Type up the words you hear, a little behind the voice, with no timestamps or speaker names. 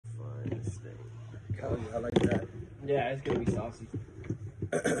mistake. Oh, yeah, I like that. Yeah, it's gonna be saucy.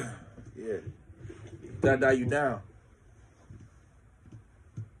 Yeah. That you down.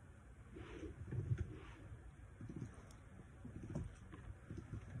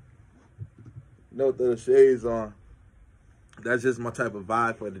 No, the shades on. That's just my type of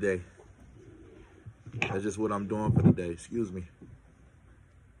vibe for the day. That's just what I'm doing for the day. Excuse me.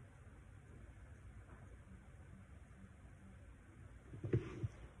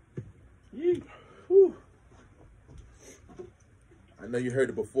 Whew. I know you heard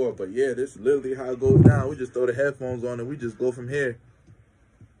it before, but yeah, this is literally how it goes down. We just throw the headphones on and we just go from here.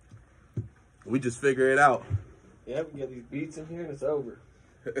 We just figure it out. Yeah, we get these beats in here and it's over.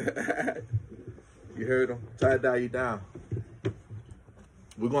 You heard them? Tie-dye you down.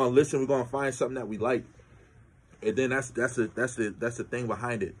 We're gonna listen. We're gonna find something that we like, and then that's the thing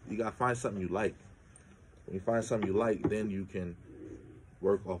behind it. You gotta find something you like. When you find something you like, then you can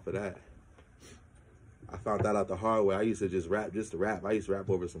work off of that. I found that out the hard way. I used to just rap just to rap. I used to rap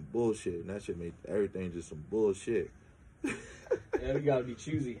over some bullshit, and that shit made everything just some bullshit. Yeah, you gotta be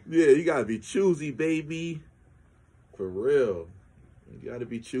choosy. Yeah, you gotta be choosy, baby. For real. You gotta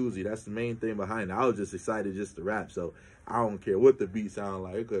be choosy. That's the main thing behind it. I was just excited just to rap, so I don't care what the beat sound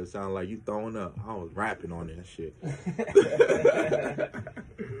like. It could sound like you throwing up. I was rapping on that shit.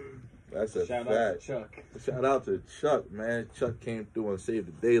 That's a Shout fact. out to Chuck. Shout out to Chuck, man. Chuck came through and saved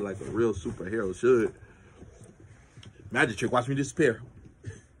the day like a real superhero should. Magic trick, watch me disappear.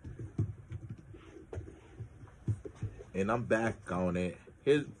 And I'm back on it.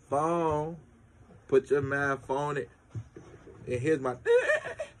 His phone. Put your mouth on it. And here's my...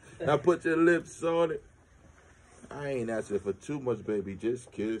 Now put your lips on it. I ain't asking for too much, baby.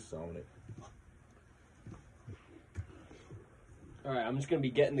 Just kiss on it. All right, I'm just going to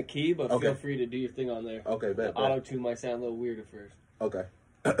be getting the key, but Okay. feel free to do your thing on there. Okay, bet. The auto-tune might sound a little weird at first. Okay.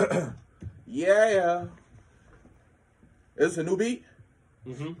 Yeah. Is this a new beat?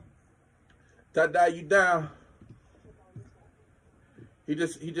 Mm-hmm. Tie-dye you down. He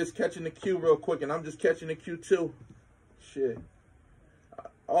just catching the cue real quick, and I'm just catching the cue too. Shit.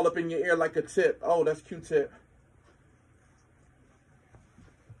 All up in your ear like a tip. Oh, that's Q-tip.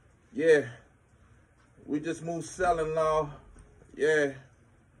 Yeah. We just moved selling law. Yeah.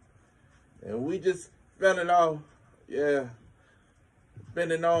 And we just fell it off. Yeah.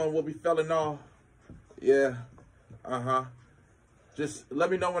 Spending on what we felling off. Yeah. Uh-huh. Just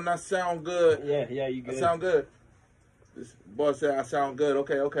let me know when I sound good. Yeah, you good. I sound good. This boy said I sound good.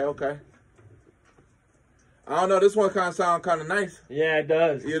 Okay. I don't know. This one kind of sound kind of nice. Yeah, it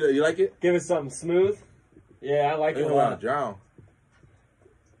does. You like it? Give it something smooth. Yeah, I like it a lot. Drown.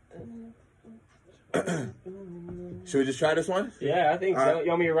 Should we just try this one? Yeah, I think so. Right. You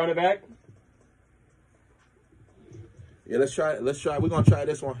want me to run it back? Yeah, let's try it. We're going to try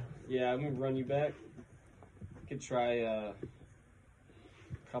this one. Yeah, I'm going to run you back. Could try a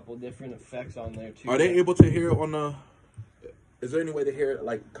couple different effects on there, too. Are they able to hear it on the... Is there any way to hear it,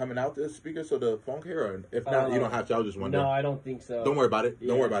 like, coming out the speaker so the phone can hear? Or if not, you don't have to. I was just wondering. No, I don't think so. Don't worry about it. Yeah.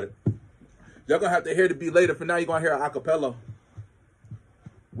 Don't worry about it. Y'all going to have to hear the beat later. For now, you're going to hear an acapella.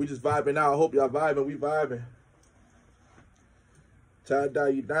 We just vibing out. I hope y'all vibing. We vibing. Tie-dye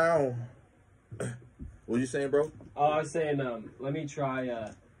you down. What you saying, bro? Oh, I was saying, let me try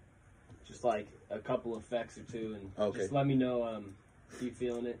just like a couple effects or two, and just let me know if you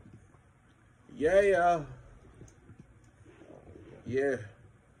feeling it. Yeah.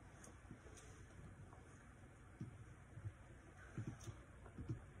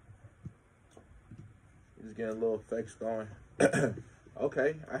 Just getting a little effects going.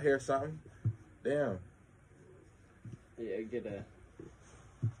 Okay, I hear something. Damn. Yeah, get a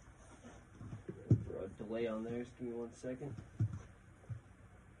delay on there. Just give me 1 second.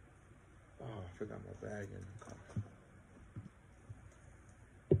 Oh, I forgot my bag in the car.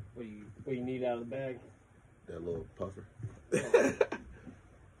 What you need out of the bag? That little puffer. Oh.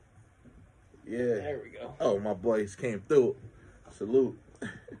 Yeah. There we go. Oh, my boys came through. Salute.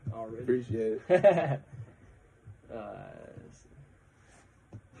 Already. Appreciate it.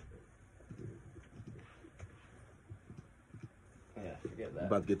 Yeah, forget that.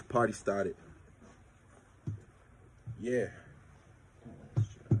 About to get the party started. Yeah.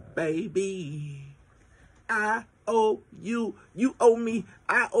 Baby, I owe you. You owe me.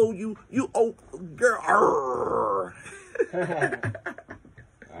 I owe you. You owe girl.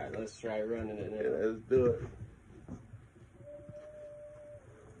 Alright, let's try running it now. Yeah, let's do it.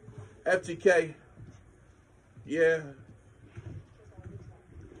 FTK. Yeah.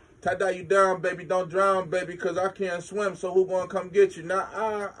 Tie-dye you down, baby. Don't drown, baby, because I can't swim, so who gonna come get you? Nah,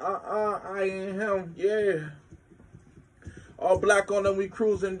 I ain't him. Yeah. All black on them, we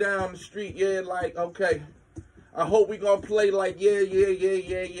cruising down the street, yeah, like, okay. I hope we gonna play like, yeah,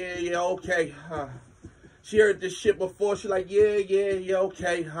 okay, She heard this shit before, she like, yeah,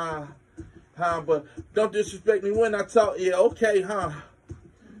 okay, but don't disrespect me when I talk, yeah, okay,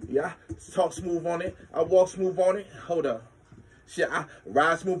 Yeah, I talk smooth on it, I walk smooth on it, hold up. Shit, I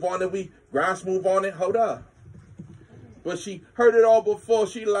ride smooth on it, we grind smooth on it, hold up. But she heard it all before,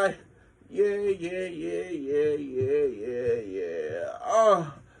 she like, yeah.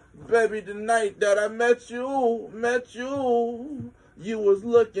 Baby, the night that I met you, you was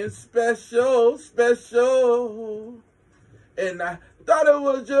looking special. And I thought it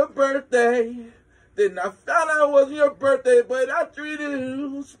was your birthday. Then I found out it wasn't your birthday, but I treated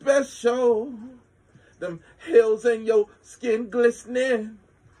you special. Them hills and your skin glistening,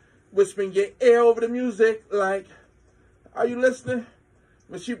 whispering your ear over the music like, are you listening?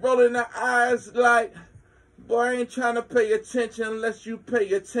 When she rolling her eyes like, boy, I ain't trying to pay attention unless you pay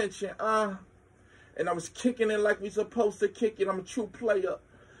attention, And I was kicking it like we supposed to kick it. I'm a true player.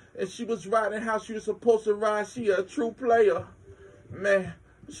 And she was riding how she was supposed to ride. She a true player. Man,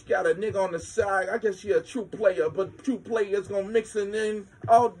 she got a nigga on the side. I guess she a true player. But true players gonna mix it in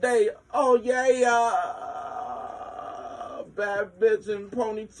all day. Oh, yeah. Bad bitch in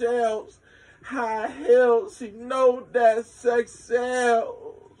ponytails. High heels. She know that sex sells.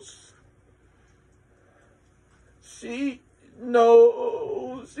 She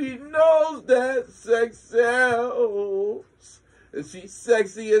knows that sex sells. And she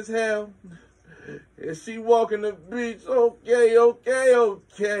sexy as hell. And she walking the beach,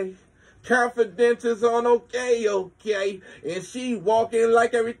 okay. Confidence is on, okay. And she walking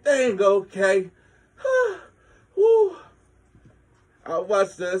like everything, okay. Woo. I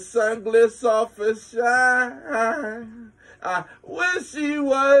watch the sun gliss off her shine. I wish she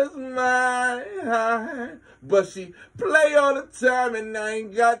was mine. But she play all the time and I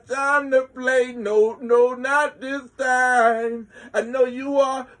ain't got time to play. No, not this time. I know you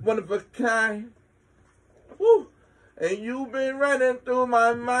are one of a kind. Woo. And you've been running through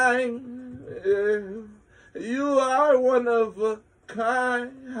my mind. Yeah. You are one of a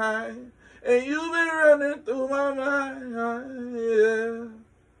kind. And you've been running through my mind. Yeah.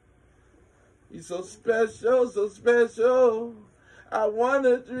 You so special. I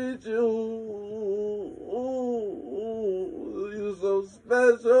wanna treat you. You so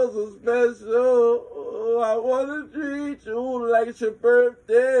special. I wanna treat you like it's your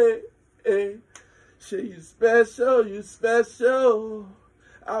birthday. Shit, you special.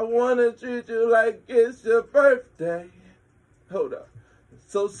 I wanna treat you like it's your birthday. Hold up.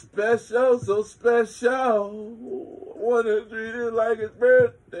 So special. Wanna treat you like it's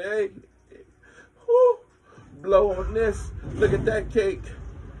birthday. Woo. Blow on this. Look at that cake.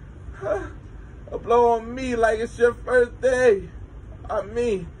 Blow on me like it's your first day. I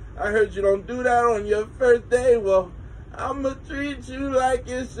heard you don't do that on your first day. Well, I'ma treat you like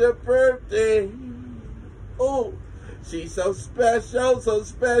it's your birthday. Oh, she's so special.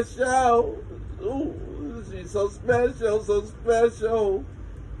 Ooh, she's so special.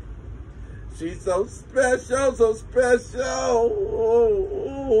 She's so special.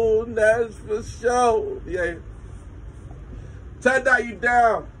 Oh, that's for sure. Yeah. Tie you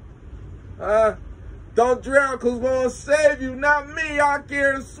down. Don't drown, cause we're gonna save you. Not me, I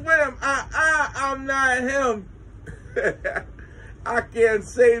can't swim. I'm not him. I can't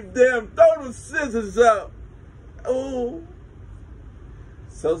save them. Throw the scissors up. Oh,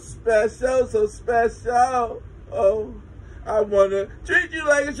 so special. Oh, I wanna treat you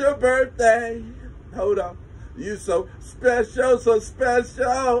like it's your birthday. Hold on. You so special.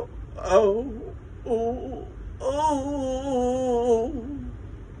 Oh, ooh.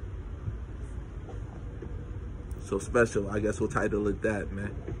 So special. I guess we'll title it that,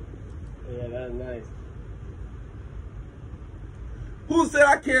 man. Yeah, that's nice. Who said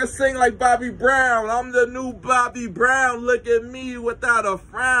I can't sing like Bobby Brown? I'm the new Bobby Brown. Look at me without a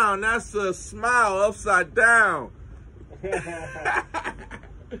frown. That's a smile upside down. Yeah,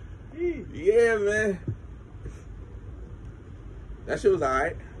 man. That shit was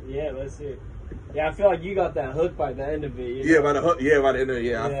alright. Yeah, let's see it. Yeah, I feel like you got that hook by the end of it. Yeah, by the hook. Yeah, by the end of it.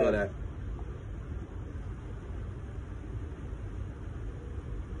 Yeah, I feel that.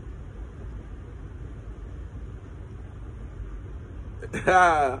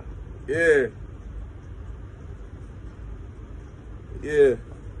 Yeah.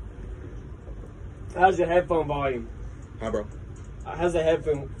 How's your headphone volume? Hi, bro. How's the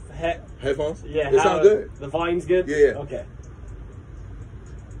headphones? Yeah. It sound good. The volume's good? Yeah. Okay.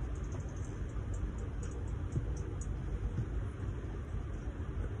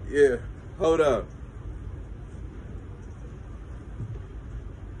 Yeah. Hold up.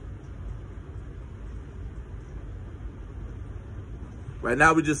 Right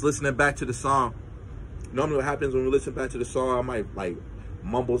now, we're just listening back to the song. Normally what happens when we listen back to the song, I might like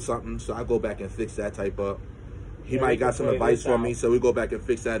mumble something, so I go back and fix that type up. He might got some advice for me, so we go back and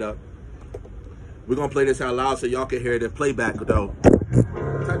fix that up. We're gonna play this out loud so y'all can hear the playback though.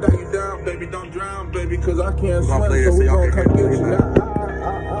 I got you down, baby, don't drown, baby, cause I can't swim, play this so so y'all can come hear get the you.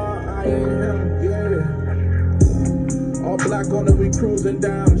 I am, yeah. All black on it, we cruising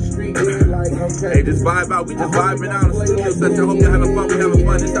down the street, yeah, like, okay. Hey, just vibe out. We just vibing out in the studio session. Hope you're having fun. We having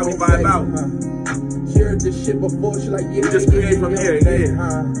fun. This is how we vibe out. She heard this shit before, she like, yeah. We just create from here, yeah.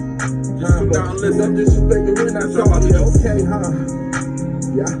 Just tune down, listen. I'm disrespecting when I talk, yeah, okay,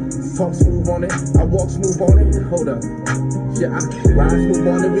 Yeah, talk smooth on it, I walk smooth on it, hold up. Yeah, I ride smooth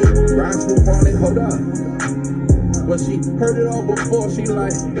on it, ride smooth on it, hold up. But she heard it all before, she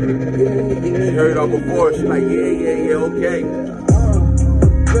like, yeah. She heard it all before, she like, yeah, okay.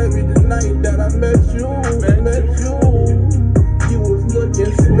 Baby, the night that I met you, you was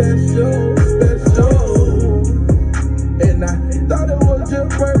looking special. And I thought it was your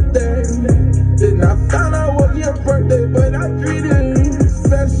birthday. Then I found out it was your birthday, but I treated you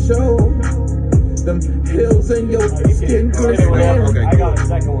special. Them hills in your skin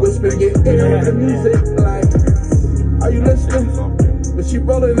glistening. Whisper your ear, the music like, are you listening? But she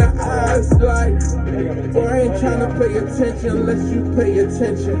rolling her eyes like, boy, I ain't trying to pay attention unless you pay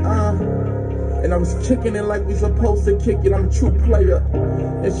attention, And I was kicking it like we supposed to kick it, I'm a true player.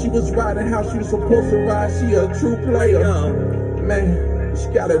 And she was riding how she was supposed to ride, she a true player. Man, she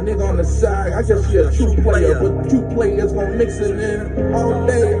got a nigga on the side, I guess she a true player. But two players gon' mix it in all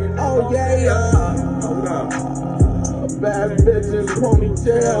day, oh yeah. Bad bitch in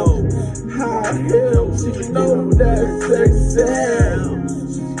ponytail, high heels, she know that sex sells.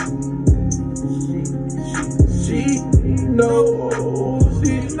 She knows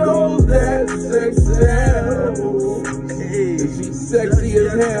that sex sells. And she sexy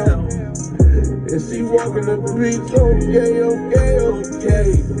as hell. And she walking the beach, okay.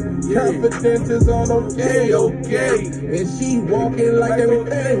 Confidence is on okay. And she walking like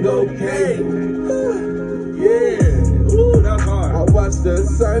everything okay. Yeah. Ooh, that's hard. I watch the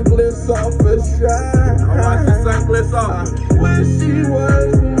sun gliss off her shine. I watch the sun gliss off. When she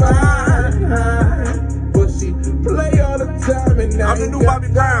was mine. But she play all the time and now I'm the new Bobby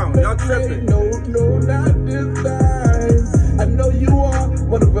Brown. Y'all tripping. No, not this time. I know you are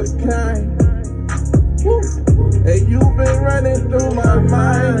one of a kind. Woo. And you've been running through my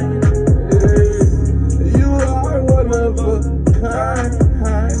mind. Yeah. You are one of a kind.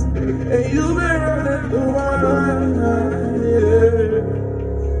 And you've been running through my mind, yeah.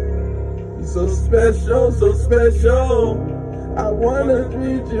 You're so special. I wanna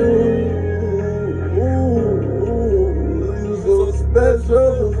treat you. You're so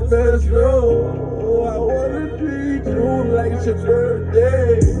special. I wanna treat you like it's your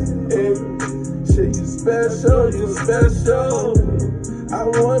birthday. Say you're special. I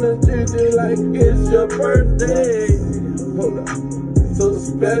wanna treat you like it's your birthday. Hold up. So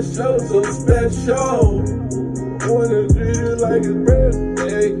special. Wanna treat you like it's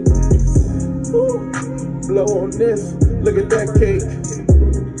birthday. Ooh. Blow on this, look at that cake.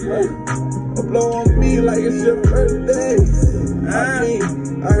 Blow on me like it's your birthday. I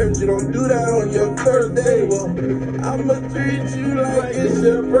heard you don't do that on your birthday. Well, I'ma treat you like it's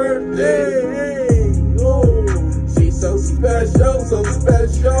your birthday. Ooh. She's so special.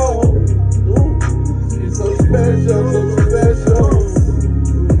 Ooh. She's so special.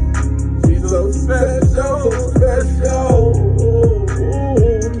 So special, ooh,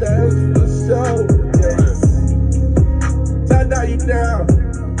 that's for sure, yeah. Tie you down,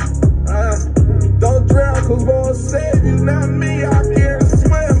 don't drown, cause gonna save you, not me, I can't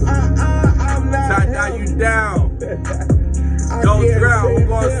swim, I'm not tie you down, don't drown, who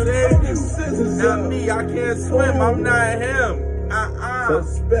gonna save you, not me, I can't swim, I'm not him, So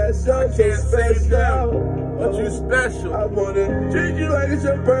special, I can't save them. But you special. I wanna treat you like it's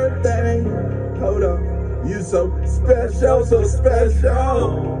your birthday. Hold up, you so special.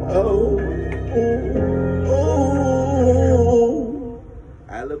 Oh, ooh.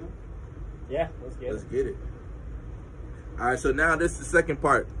 I love him. Yeah, let's get it. All right, so now this is the second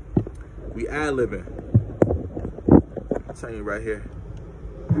part. We ad-libbing. I'm telling you right here.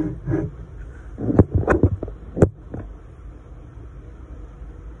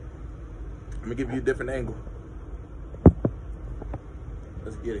 Let me give you a different angle.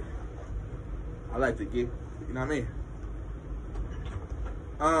 Let's get it. I like to give, you know what I mean?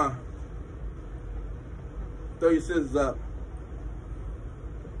 Throw your scissors up.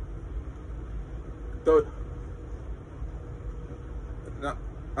 Throw it. No,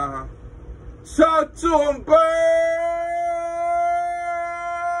 Talk to him, Bird!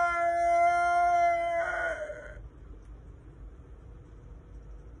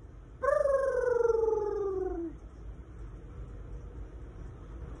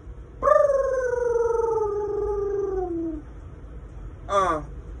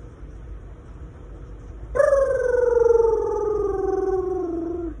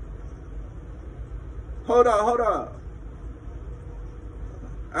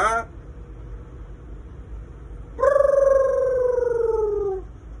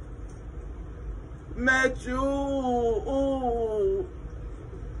 Met you, ooh,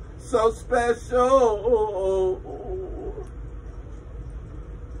 so special.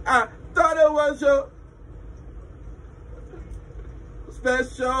 I thought it was your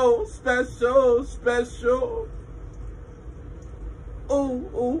special, special, special. Ooh,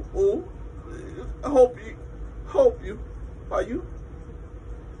 ooh, ooh. I hope you, are you?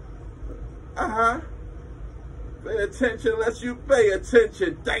 Pay attention unless you pay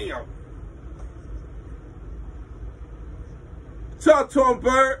attention, damn. Talk to him,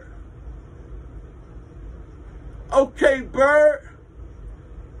 Bird. Okay, Bird.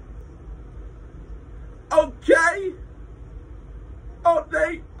 Okay. All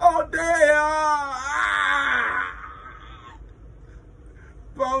day, all day.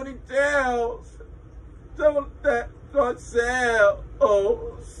 Ponytails. Don't sell.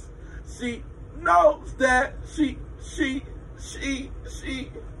 Oh, she knows that she.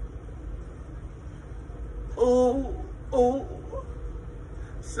 Ooh, ooh.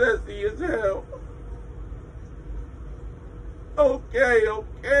 Sassy as hell. Okay.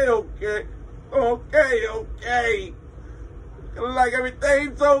 Like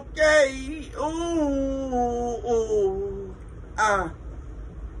everything's okay. Ooh.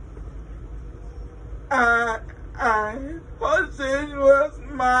 Pussy was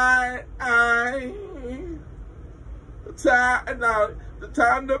mine. The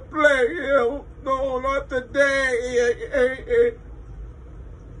time to play. No, not today.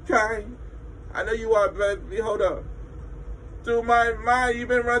 Okay. I know you are, baby. Hold up. Through my mind, you've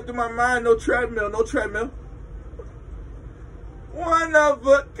been running through my mind. No treadmill. One of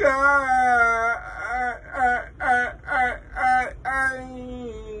a kind.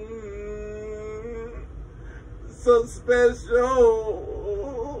 So special.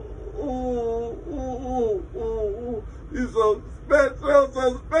 Ooh. You're so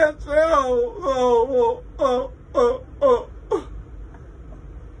special,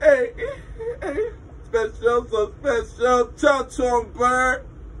 Hey, special, so special. Talk to him, Bird.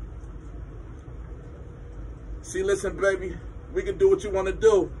 See, listen, baby. We can do what you want to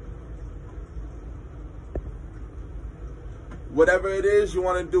do. Whatever it is you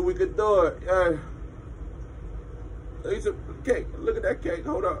want to do, we can do it. Yeah. Look at cake. Look at that cake.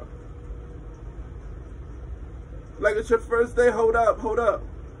 Hold up. Like it's your first day. Hold up.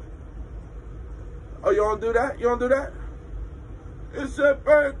 Oh, you don't do that? It's your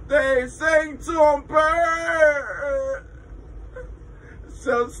birthday. Sing to him, Bird.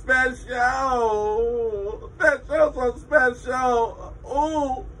 So special. So special.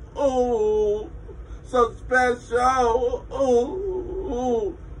 Ooh. So special.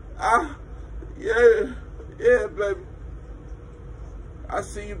 Ooh. Yeah, baby. I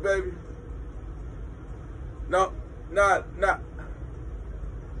see you, baby. No.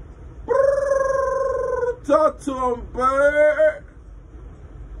 Talk to him, Bird.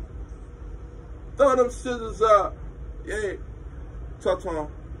 Throw them scissors up. Yeah. Talk to him.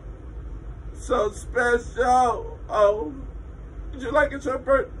 So special. Oh. Did you like it's your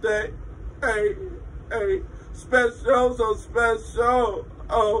birthday? Hey. Special, so special.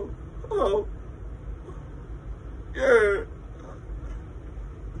 Oh. Yeah.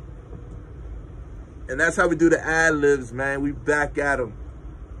 And that's how we do the ad-libs, man. We back at them.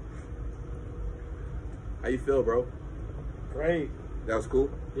 How you feel, bro? Great. That was cool?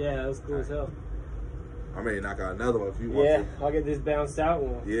 Yeah, that was cool as hell. I may knock out another one if you want to. Yeah, I'll get this bounced out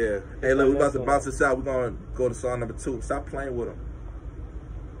one. Yeah. Hey, look, we about to bounce this out. We're going to go to song number 2. Stop playing with them.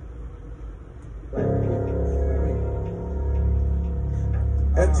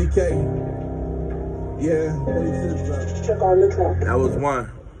 FTK. Yeah. That was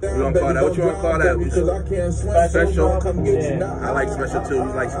one. We're going to call that. What you want to call that? Special? Yeah. I like special too. I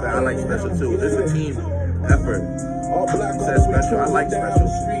like special too. This is a team effort. You said special. I like special.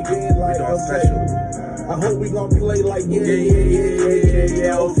 We doing special. I hope we gonna play like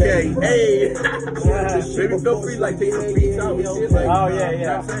yeah, okay. Hey, baby, feel free like take some beats out.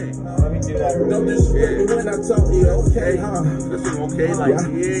 Yeah. Let me do that. Don't disrespect me when I talk. Yeah, okay. This is okay. Like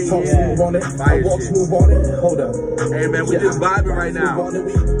yeah. Fire shit. Smooth on it. Hold up. Hey man, we just vibing right now.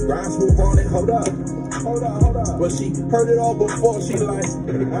 Rhyme smooth on it. Hold up. But she heard it all before. She like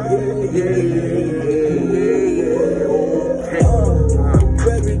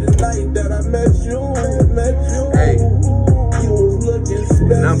baby, the night that I met you. Hey, you was looking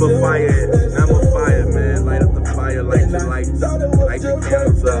special. Number fire, man. Light up the fire, light your lights, light your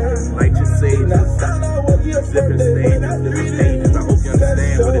candles up, light your sages. Different stages. I hope you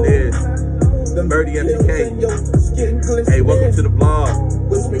understand what it is. Birdy FTK. Hey, welcome to the vlog.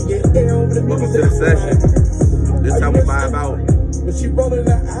 welcome to the session. This time we vibe out. But she rolling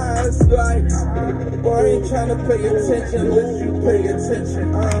her eyes like, boy, I ain't trying to pay attention unless you pay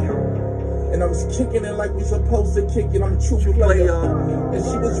attention. And I was kicking it like we supposed to kick it. I'm a true player. And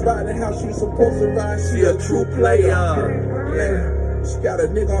she was riding how she was supposed to ride. She a true player. Yeah. She got a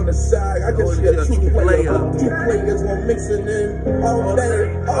nigga on the side. I guess she a true player. Two players gonna mix it in all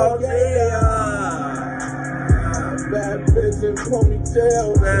day, all day. Bad bitch in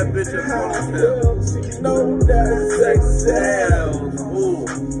ponytail. Bad bitch in ponytail. She know that sex sells. Ooh.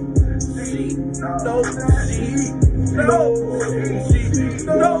 She knows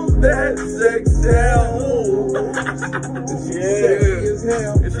that sex sells. Sexy as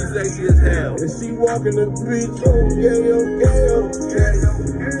hell. And she's sexy as hell. And she walking the beach. Okay.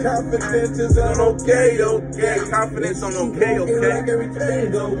 Confidence is on okay. Confidence on okay. Like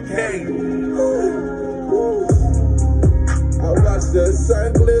everything's okay. I watch the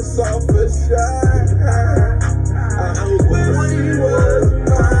sun gliss off her shine. I wish she was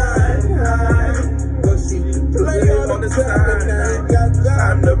mine. But she play all the time and I ain't got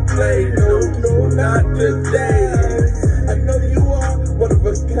time to play. No, not today. I know you are one of a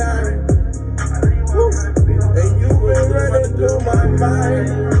kind. And you been running through my mind.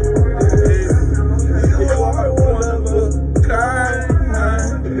 You are one of a kind.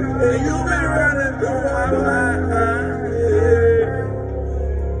 And you been running through my mind.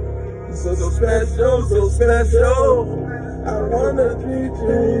 So special, so special. I wanna treat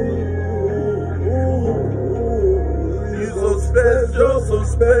you. You so special, so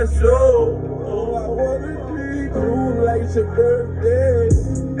special. Oh, I wanna treat you like it's your birthday.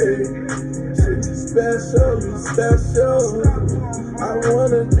 You special, you special. I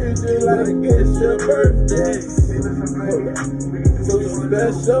wanna treat you like it's your birthday. So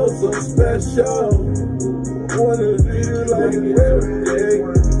special, so special. I wanna treat you like it's your birthday.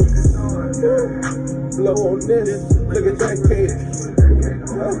 Blow on this, look at that cake.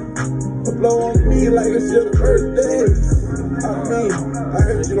 Blow on me like it's your birthday. I mean, I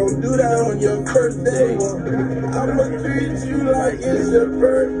heard you don't do that on your birthday. I'ma treat you like it's your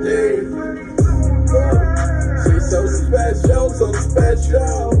birthday. She's so special, so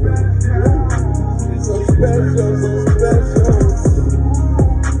special. She's so special, so special.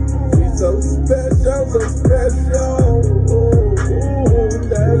 She's so special, so special.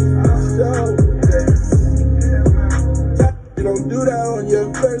 That's for sure. You don't do that on your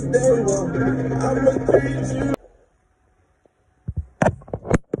birthday, well, I'ma treat you.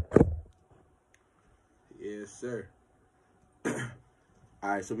 Yes, sir.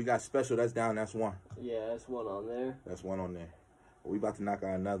 Alright, so we got special. That's down. That's one. Yeah, that's one on there. That's one on there. We about to knock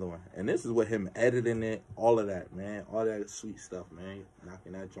out another one. And this is with him editing it. All of that, man. All that sweet stuff, man.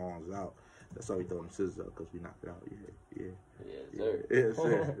 Knocking that Jones out. That's why we throw them scissors up, because we knocked it out. Yeah, sir. Yes,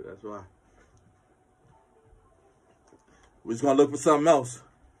 sir. That's why. We're just going to look for something else.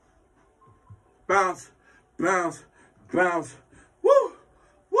 Bounce, bounce, bounce. Woo,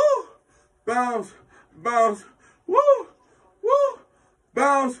 woo. Bounce, bounce. Woo, woo.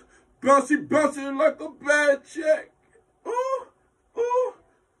 Bounce, bounce. She bouncing like a bad chick. Ooh, ooh,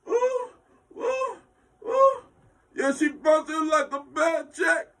 ooh, ooh, ooh. Yeah, she bouncing like a bad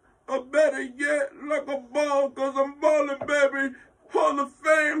chick. Or better yet, like a ball, cause I'm ballin', baby. Hall of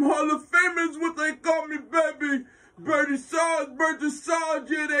Fame is what they call me, baby. Birdy Sargent,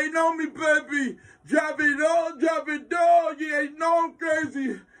 yeah, they know me, baby. Drop it all, yeah, they know I'm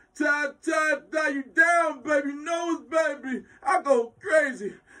crazy. Tie you down, baby, nose, baby. I go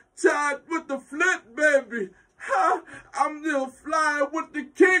crazy. Tied with the flip, baby. Ha, I'm still fly with the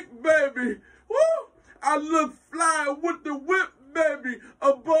kick, baby. Woo, I look fly with the whip, baby.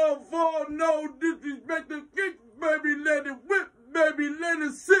 Above all, no disrespect the kick, baby. Let it whip, baby. Let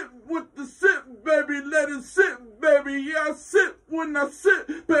it sit with the sit, baby. Let it sit, baby. Yeah, I sit when I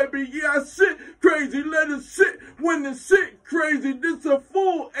sit, baby. Yeah, I sit crazy. Let it sit when it sit crazy. This a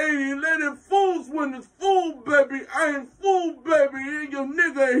fool 80. Let it fools when it's fool, baby. I ain't fool, baby. And your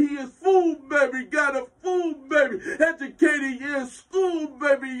nigga, he is fool, baby. Got a fool, baby. Educated in school,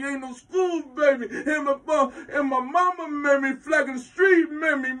 baby. Ain't no school, baby. And my mama made me flagging the street,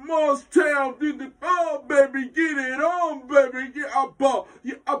 made me Morristown, did the ball, baby. Get it on, baby. Yeah, I ball,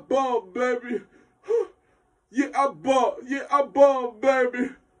 baby. Yeah, I ball, baby.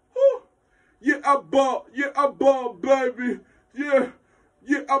 Yeah, I ball, baby. Yeah,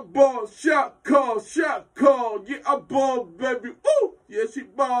 I ball, shot call. Yeah, I ball, baby. Ooh, yeah, she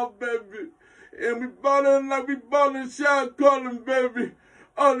ball, baby. And we ballin' like we ballin', shot callin', baby.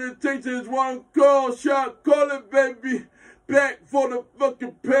 All it takes is one call, shot callin', baby. Back for the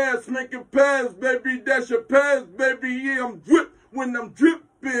fucking pass, make it pass, baby. That's your pass, baby. Yeah, I'm drip when I'm drip,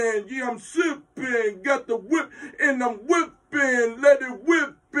 whipping, yeah, I'm sipping. Got the whip and I'm whipping, let it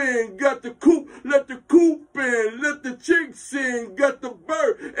whip in. Got the coupe, let the coupe in. Let the chick sing. Got the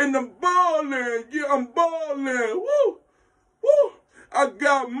bird and I'm ballin', yeah, I'm ballin'. Woo, woo. I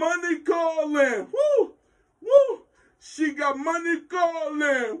got money calling. Woo, woo. She got money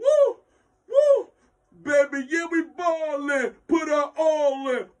calling. Woo, woo. Baby, yeah, we ballin'. Put her all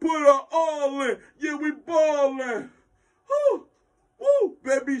in. Put her all in. Yeah, we ballin'. Woo, woo.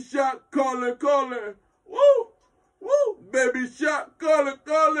 Baby shot calling, calling. Woo, woo. Baby shot calling,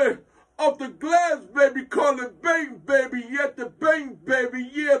 calling. Off the glass, baby, calling bang, baby. Yeah, the bang, baby.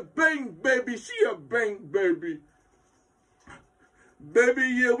 Yeah, bang, baby. She a bang, baby. Baby,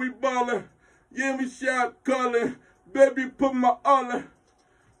 yeah, we ballin'. Yeah, we shot calling. Baby, put my all in.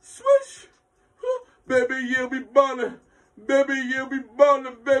 Swish. Baby, yeah, we ballin'. Baby, yeah, we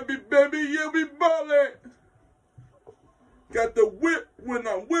ballin'. Baby, baby, yeah, we ballin'. Got the whip when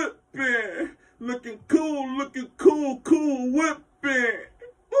I'm whippin'. Looking cool, cool whippin'.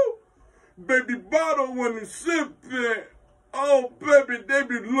 Woo. Baby bottle when I'm sippin'. Oh, baby, they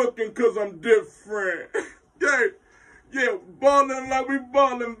be looking cause I'm different. Yeah, yeah, ballin' like we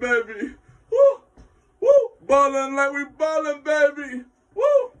ballin', baby. Woo, woo, ballin' like we ballin', baby.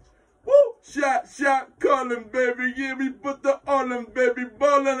 Woo, woo, shot callin', baby. Yeah, we put the all in, baby.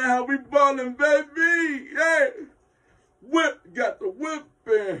 Ballin' how we ballin', baby. Yeah, whip, got the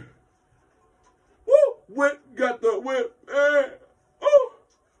whippin'. Woo, whip, got the whippin'. Woo,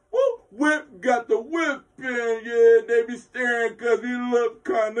 woo, whip, got the whippin'. Yeah, they be staring cause we look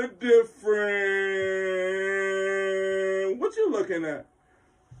kinda different. What you looking at?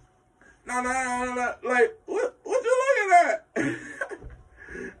 No, like, what you looking at?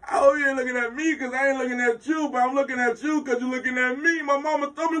 I hope you ain't looking at me because I ain't looking at you, but I'm looking at you because you're looking at me. My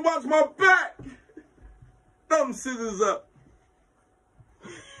mama told me watch my back. Thumb scissors up.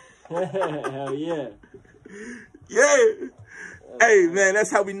 Hell yeah. Yeah. Hey, man, that's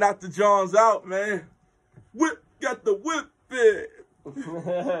how we knock the Johns out, man. Whip, got the whip it.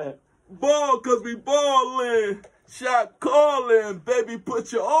 Ball because we ballin'. Shot calling, baby,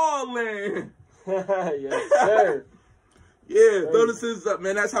 put your all in. Yes, sir. Yeah, throw the scissors up,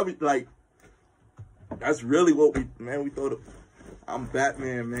 man. That's how we, like, that's really what we, man, we throw the, I'm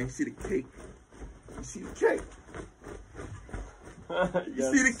Batman, man. You see the cake? You see the cake? You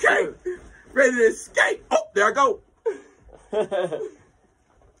Yes, see the cake? Sir. Ready to escape. Oh, there I go.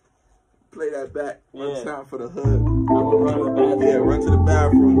 Play that back. One time for the hood. I'm gonna run to the bathroom. Yeah, run to the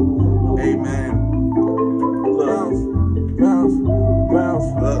bathroom. Hey, man. Bounce, bounce, bounce.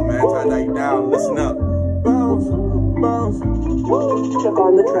 Look, man, try to knock you down. Listen up. Bounce, bounce. Check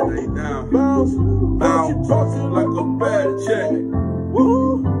on the track. Knock you down. Bounce, bounce. Bouncing like a bad check.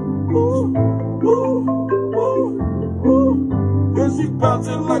 Woo, woo, woo, woo, woo. Yeah, she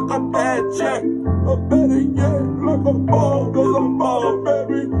bouncing like a bad check. Or better yet, like a ball, cause I'm ball,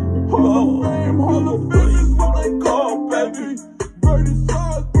 baby. Hall of Fame, Hall of Fame is what they call, baby. Birdy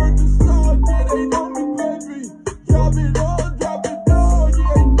stars, yeah, they know me, baby. Drop it all, yeah, they know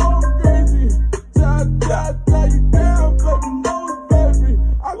me crazy. Tie you down, baby, no, baby.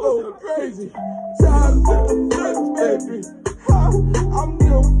 I go crazy. Time to the flex, baby. I'm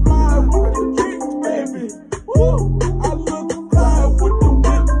still fly with the kicks, baby. Woo, I look fly with the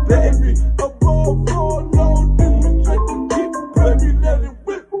whip, baby. Above all, no, this is check the kick, baby. Let it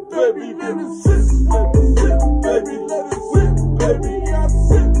whip, baby. Let it sit, baby. Let it sit, baby. Yeah, I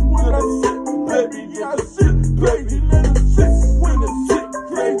sit when I sit, baby. Yeah, I sit, baby. Let it sit when it sit,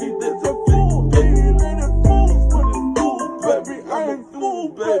 crazy. There's a fool, baby. Let it fool when it's fool, baby. I ain't fool,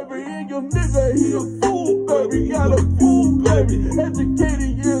 baby. And your nigga, he a fool, baby. Got a fool, baby.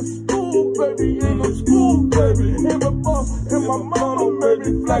 Educated in school, baby. In the school, baby. In my boss, and my mama, baby.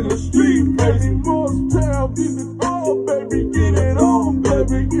 Flag the street, baby. Morristown, keep it all, baby. Get it on,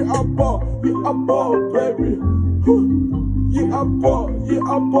 baby. Yeah, I ball, baby. Yeah, I ball, baby. Yeah, I ball,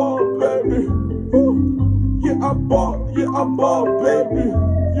 baby.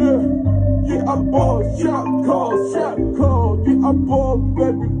 Yeah, I ball, shot call. Yeah, I ball,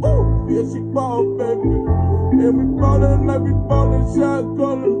 baby. Ooh, yeah, she ball, baby. And we ballin' like we ballin', shot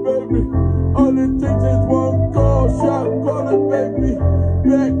callin', baby. All it takes is one call, shot callin', baby.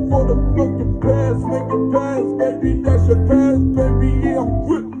 Back for the fucking pass, make it pass, baby. That's your pass, baby. Yeah, I'm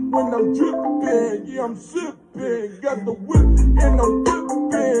whip when I'm drippin'. Yeah, I'm sippin'. Got the whip and I'm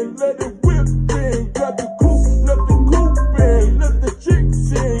whippin'. Let it whip in. Got the coupe, let the coupe in. Let the chick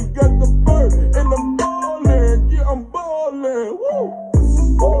sing. Got the bird and I'm ballin'. Yeah, I'm ballin'. Woo,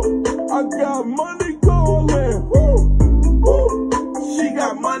 woo. I got money callin'. Woo, woo. She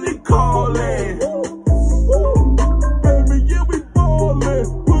got money callin'. Woo, woo. Baby, yeah, we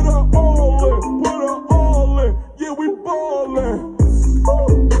ballin'.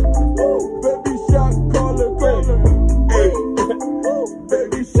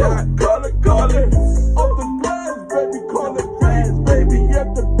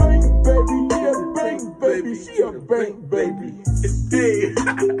 bank, baby. Hey.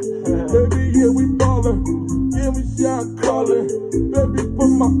 Baby, yeah, we ballin'. Yeah, we shot callin'. Baby, put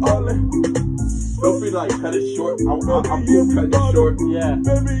my all in. Feel free to like cut it short. I'm cool cutting it short. Yeah.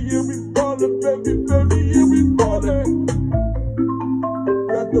 Baby, yeah, we ballin'. Baby, yeah, we ballin'.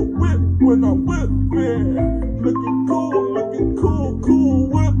 Got the whip when I'm whippin'. Looking cool,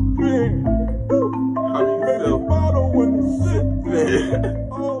 whippin'. How do you feel? Bottle when it's sippin'.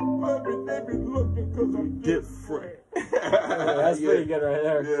 Oh, baby, they be looking cause I'm Different. That's pretty good right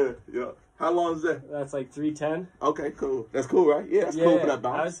there. Yeah. How long is that? That's like 310. Okay, cool. That's cool, right? Yeah, that's cool for that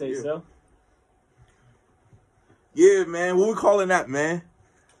bounce. I would say so. Yeah, man. What we calling that, man?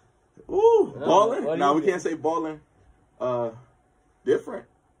 Ooh, balling? Nah, we can't say balling. Different.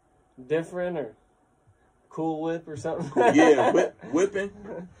 Different or cool whip or something? Yeah, whipping.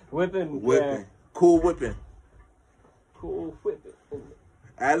 Whipping. Yeah. Cool whipping. Cool whipping.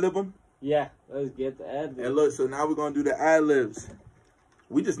 Ad-lib them? Yeah, let's get the ad-lib. And look, so now we're going to do the ad-libs.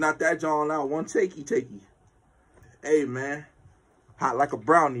 We just knocked that John out. One takey. Hey, man. Hot like a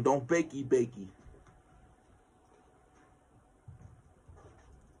brownie. Don't bakey.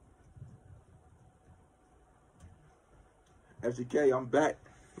 FGK, I'm back.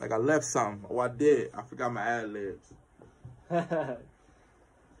 Like I left something. Oh, I did. I forgot my ad-libs.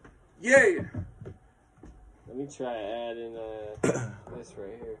 Yeah. Let me try to add in this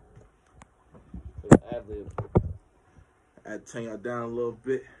right here. The ad-lib. I had to turn y'all down a little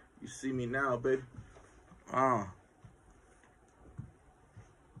bit. You see me now, baby. How's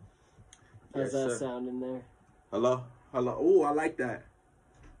Yes, that sir. sound in there? Hello? Oh, I like that.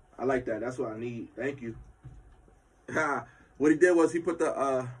 That's what I need. Thank you. What he did was he put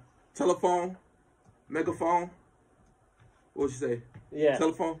the telephone, megaphone. What'd you say? Yeah.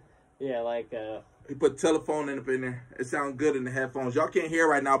 Telephone? Yeah, like He put telephone up in there. It sounds good in the headphones. Y'all can't hear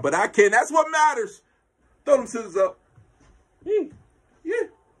right now, but I can. That's what matters. Throw them scissors up. Yeah. You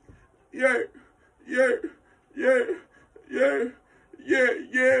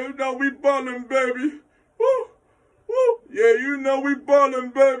know we ballin', baby. Woo. Yeah, you know we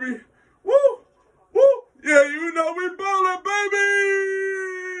ballin', baby. Woo. Yeah, you know we ballin', baby.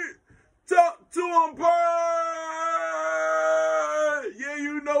 Talk to him, boy. Yeah,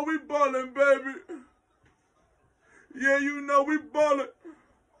 you know we ballin', baby. Yeah, you know we ballin'.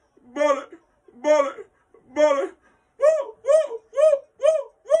 Woo.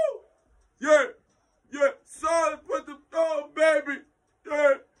 Yeah. Son, put the dog, baby.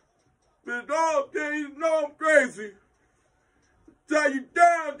 Yeah. The dog, then you know I'm crazy. Tie you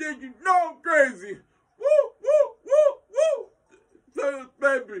down, then you know I'm crazy. Woo. Tell us,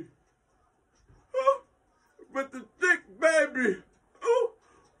 baby. With the thick, baby.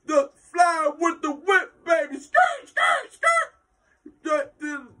 The fly with the whip, baby. Skirt. The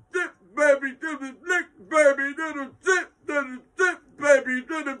dip, baby. The lick, baby. The dip, baby.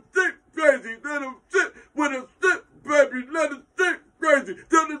 The dip, crazy. The dip with a dip, baby. Let it dip, crazy.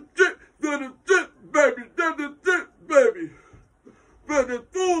 The dip, baby. The dip, baby. But the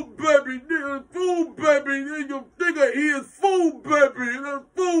fool, baby. The fool, baby. You nigga, he is fool, baby. The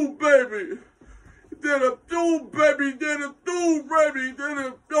fool, baby. Then a fool, baby. Then a fool, baby. Then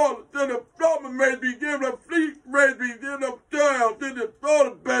a farmer, baby. Then a fleet, baby. Then a down. Then a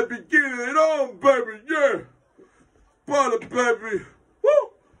daughter, baby. Get it on, baby. Yeah. Butter, baby.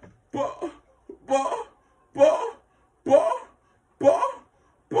 Woo.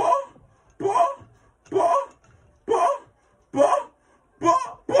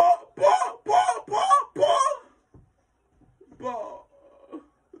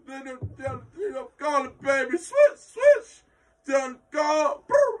 Then call it, baby. Switch. Then call.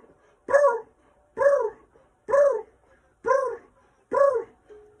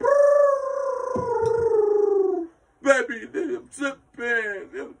 Baby, then the zip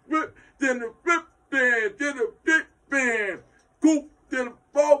band, then the rip band, then the big band, coop, then the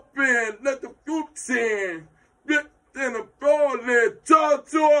ball band, let the goops in, then the ball in, talk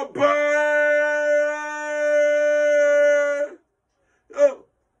to a band.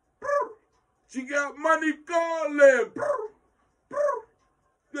 She got money calling.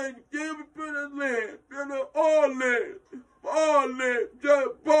 Then you give it to the land, then the all in,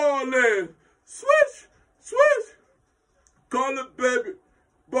 just ball in, switch. Call it, baby.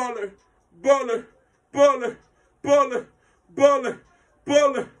 Ballin'.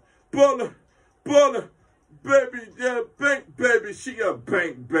 Baby, yeah, bank, baby. She a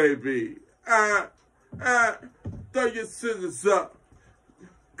bank, baby. Throw your scissors up.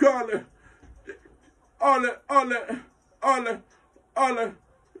 Call it. All it.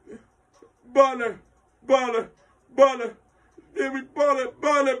 Ballin'. Then we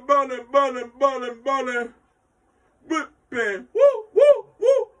ballin'. whipping, woo, woo,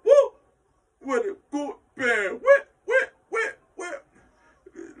 woo, woo. With a good band, whip, whip, whip, whip.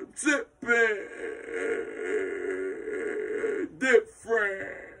 Tipping,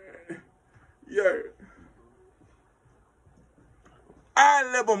 different, yeah. I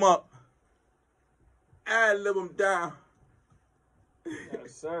live them up. I live them down.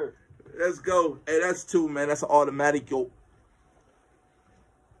 Yes, sir. Let's go. Hey, that's 2, man. That's an automatic, yo.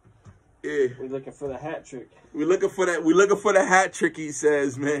 Yeah. We're looking for the hat trick. We looking for that. We looking for the hat trick, he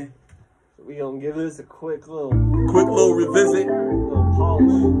says, man. So we gonna give this a quick little revisit. Little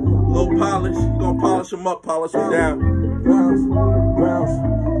polish. Little polish. You gonna polish them up, polish them down. Bounce, bounce,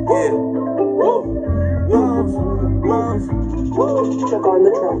 yeah. Woo, bounce, bounce, woo. Check on the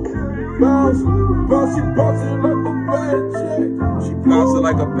track. Bounce, bounce, she bouncing like a bad check. She bouncing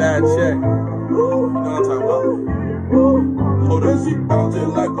like a bad check. You know what I'm talking about? Hold on, she bouncing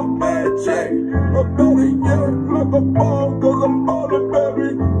like a bad check. A better yet, like a bomb, cause I'm ballin', baby.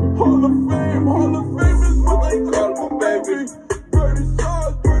 Hall of Fame is what they call me, baby. Birdy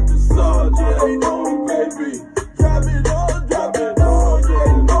Sargent, yeah, they know me, baby. Drop it on, yeah, they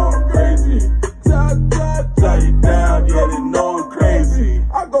know I'm crazy. Tie you down, yeah, they know I'm crazy.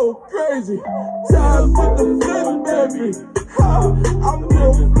 I go crazy, time with the flip, baby. I'm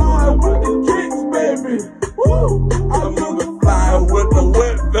gonna fly with the kicks, baby. Woo, I'm gonna fly with the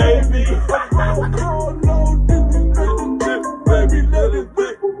whip, baby. Oh no, this baby, let it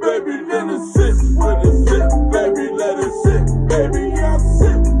whip, baby, let it sit, when it sit, baby, let it sit, baby, yeah, I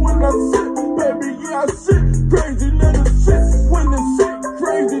sit, when I sit, baby, yeah, I sit, crazy, let it sit, when it sit,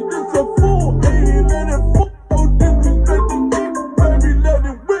 crazy, this a fool, 80, let it fool, oh, this is baby, let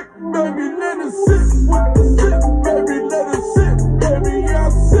it whip, baby, let it sit, when it sit, baby, let it sit, baby, yeah, I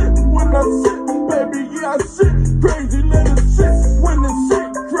sit, when I sit, baby, yeah, I sit, crazy, let it sit, when it sit,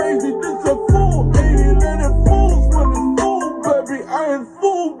 crazy, this a fool, 80, let it fools, when it fool, baby, I ain't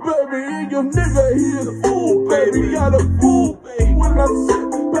fool, baby, and your nigga, he is fool, baby, got a fool, baby, when I sit,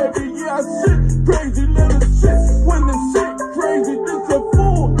 baby, yeah, I sit, crazy, let it sit, when it sit, crazy, this a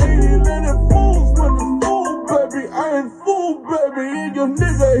fool, 80, let it fools, when it fool, baby, I ain't fool, baby, and your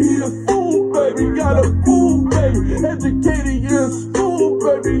nigga, he is fool, baby, got a fool, baby, educated in school,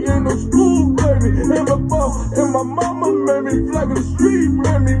 baby, ain't no school, baby, and my boss, and my mama made me flag in the street,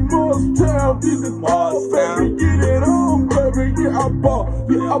 made me Morristown, this is Mars, baby, get it on, baby, yeah, I ballin',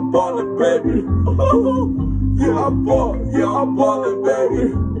 baby, yeah, I ballin', baby, yeah, I ballin',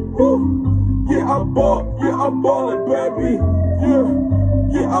 baby,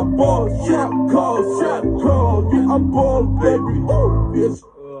 yeah, I ball, shot call, yeah, I ball, baby, yes.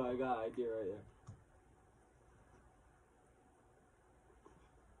 Oh, I got an idea right there.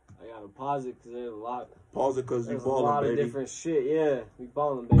 I gotta pause it because there's a lot. Pause it because you There's ballin', a lot baby. of different shit, yeah. We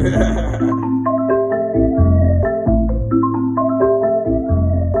ballin', baby.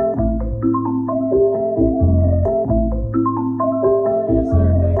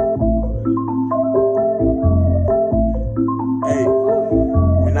 Hey,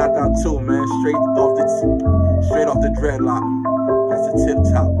 we knocked out 2, man. Straight off the dreadlock. That's the tip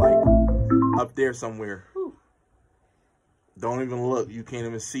top, like up there somewhere. Don't even look. You can't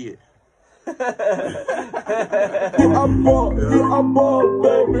even see it. Yeah, I ball, baby. Yeah, I ball,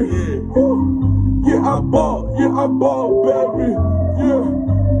 baby.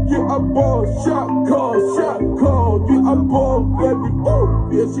 Yeah, I ball. Shot call. Yeah, I ball, baby.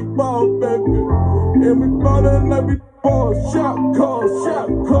 Yeah, she ball, baby. And we ballin' like we ball. Shot call.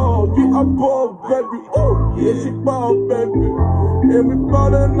 Yeah, I ball, baby. Yeah, she ball, baby. And we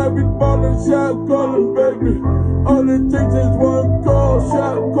ballin' like we ballin'. Shot callin', baby. All it takes is one call.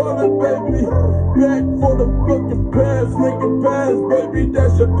 Shot callin', baby. Back for the fucking pass. Make it pass, baby.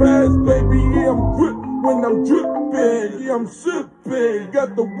 That's your pass, baby. Yeah, I'm grip when I'm drippin'. Yeah, I'm sippin'.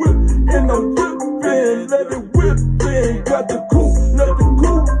 Got the whip and I'm drippin'. Let it whip in. Got the coupe, let the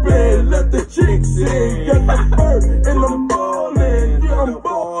coupe in. Let the chicks in. Got the bird and I'm ballin'. Yeah, I'm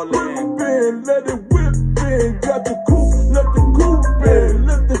ballin'. Let it whip in. Got the coupe, let the coupe in.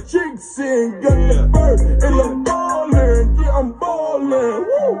 Let the chicks in. Got the bird and I'm ballin'. Yeah, I'm ballin'.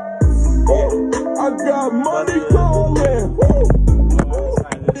 Woo. I got money callin'. Woo.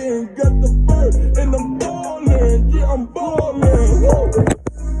 Got the bird and I'm ballin'. Yeah, I'm ballin'. Woo.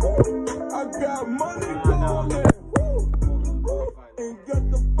 I got money callin'. Got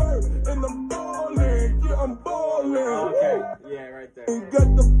the bird and I'm ballin'. Yeah, I'm ballin'. Okay, yeah, right there. Got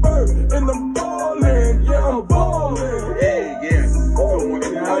the bird and I'm ballin'. Yeah, I'm ballin'. Yeah.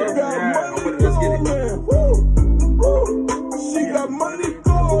 I got money callin'. She got money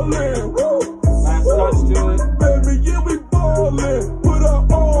callin'. Last touch to it. Baby, yeah, we ballin'. Put her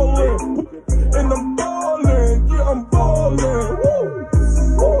all in. And I'm ballin'. Yeah, I'm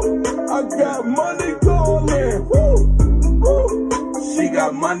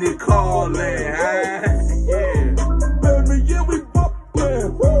calling, huh? Yeah. Baby, yeah, we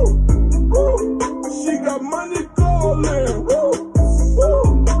ballin'. Woo, woo. She got money calling. Woo,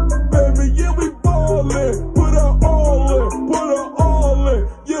 woo. Baby, yeah, we ballin'. Put her all in. Put her all in.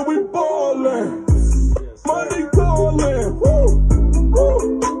 Yeah, we ballin'. Money calling. Woo,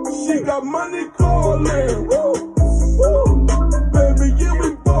 woo. She got money calling. Woo, woo. Baby, yeah,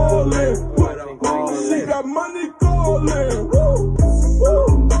 we ballin'. She got money calling. Woo,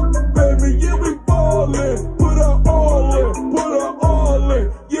 woo. Baby, yeah, we ballin'. Put her all in. Put her all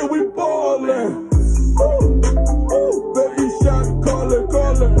in. Yeah, we ballin'. Woo, woo. Baby, shot callin',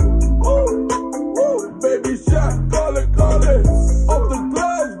 callin'. Woo, woo. Baby, shot callin', callin'. Off the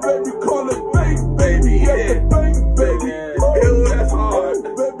glass, baby, call it bang, baby. Yeah, bang, baby. Ew, that's hard.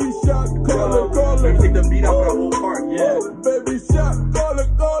 Baby, shot callin', callin'. Take the beat out for the whole part. Yeah. Baby, shot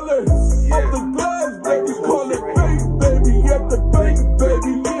callin', callin'. Off the glass, baby, call it bang, baby. Yeah, the bang,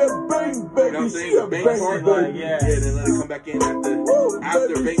 baby. Yeah, bang, baby. She a bang, baby. Yeah. Yeah, then let it come back in after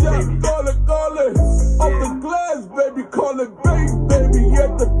Baby, bang, shot baby. callin'. Off the glass, baby, call it bang, baby. Yeah,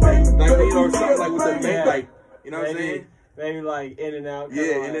 the bang, Like, baby. you know, something like with the Yeah, bang, like, you know what I'm saying? Maybe like in and out.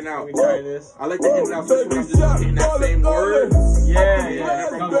 Yeah, in and out. Let me try this. I like the in and out, so when I'm just hitting that same word. Yeah, Yeah, yeah.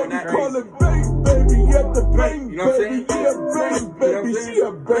 I'm Come going on, that Call crazy. it bang, baby. Yeah, the bang, You know what I'm baby. saying? Yeah, bang, baby. She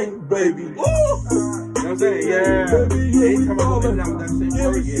a bang, baby. You know what I'm saying? Yeah. Baby, yeah, we Anytime I go in ballin'. and out with that same Yeah,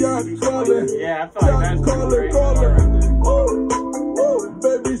 word, we yeah, shot you do something like callin'. that. Yeah, I feel like that's Call it, great. call it. Right there. Ooh,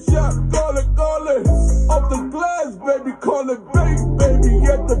 baby, shot, call it. Off the glass, baby, call it bang, baby.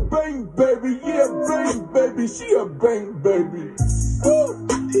 Yeah, the bang, baby. Yeah, bang, baby. She a bang, baby. Ooh,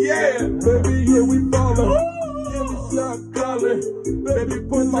 yeah, baby, yeah, we ballin'. Yeah, we shot, call it. Baby,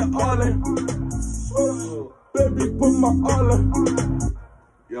 put my all in. Ooh, baby, put my all in.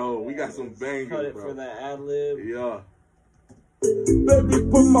 Yo, we got some Cut bangers, it for bro. that ad lib. Yeah. Baby,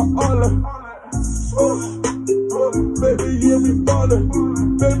 put my all in. Baby, yeah, we ballin'.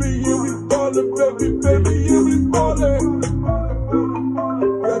 Baby, yeah, we ballin'. Baby, yeah, we ballin'.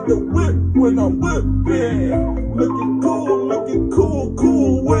 Got the whip when I'm whippin'. Looking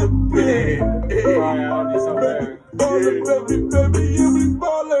cool, whippin'. Alright, I'll do something better. Ballin', baby, yeah, we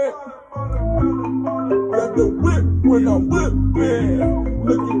ballin'. Got the whip when I'm whippin'.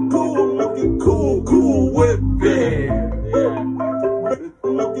 Looking cool, whippin'. Yeah.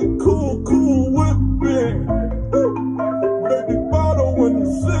 Looking cool, whippin'. Baby, bottle when I'm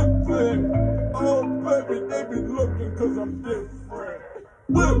sippin'. Oh, baby, they be looking cause I'm different.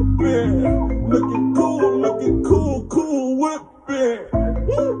 Whippin'. Looking cool, whippin'.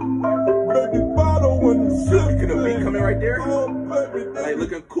 Baby, bottle when I'm sippin'. Can the beat coming right there? Oh, baby, they Like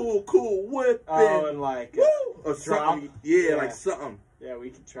looking cool, whipping. Oh, and like Or drop. something. Yeah, Yeah. like something. yeah, we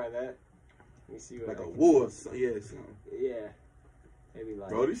could try that. Let me see what Like I a can wool or do. something. Yeah, something. Yeah. Maybe like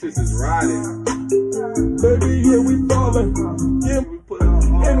Bro, these shits is riding. Baby, yeah, we ballin'. Yeah, We put it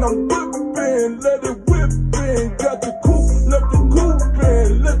on. and I'm whippin', let it whippin'. Got the coupe, let the coupe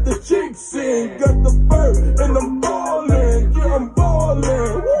in, let the chicks in. Got the bird, and I'm ballin', yeah, I'm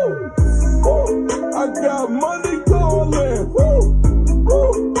ballin'. Woo, woo. I got money callin', woo,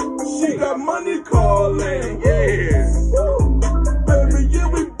 woo. She got money callin', Yeah. woo. Baby, yeah,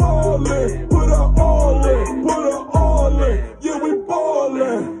 we ballin', put her all in, put her all in. Yeah, we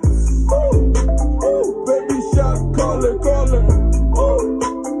ballin'. Ooh, ooh, baby, shot callin'. Ooh,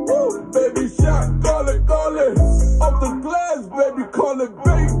 ooh, baby, shot callin'. Off the glass, baby, call it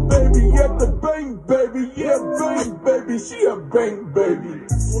bang, baby. Yeah, the bang, baby. Yeah, bang, baby. She a bang, baby.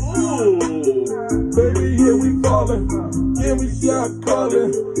 Ooh. Baby, yeah, we ballin'. Yeah, we shot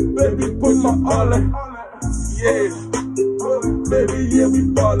callin'. Baby, put my all in. Yeah. Baby, yeah, we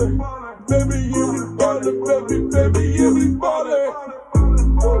ballin'. Baby, yeah, we ballin'. Baby, yeah, we ballin'.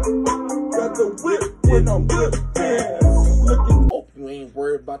 Got the whip when I'm whippin'. Looking. Hope you ain't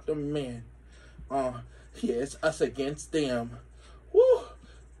worried about the man. Yeah, it's us against them. Woo!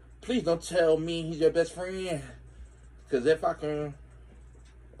 Please don't tell me he's your best friend. Cause if I can.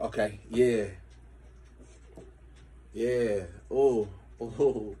 Okay, yeah. Yeah. Oh.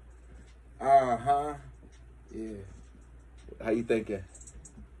 Oh. Uh-huh. Yeah. How you thinking?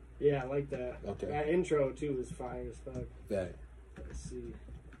 yeah, I like that. Okay. That intro too is fire as fuck. Okay. Let's see.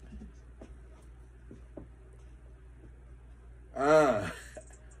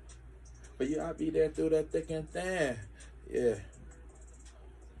 But yeah, I'll be there through that thick and thin. Yeah.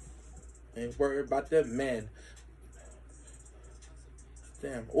 Ain't worried about that man.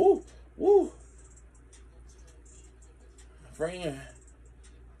 Damn. Ooh. Woo. Friend.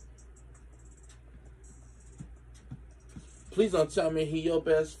 Please don't tell me he your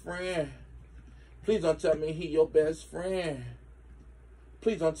best friend. Please don't tell me he your best friend.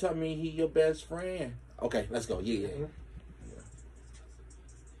 Please don't tell me he your best friend. Okay, let's go. Yeah.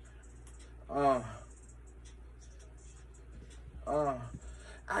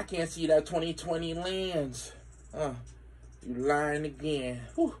 I can't see that 2020 lens. You lying again.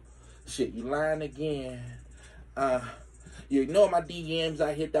 Whew. Shit, you lying again. You ignore my DMs.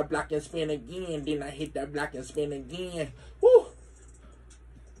 I hit that block and spin again. Then I hit that block and spin again. Woo.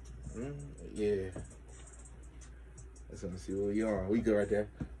 Yeah. Let's see what we on. We good right there.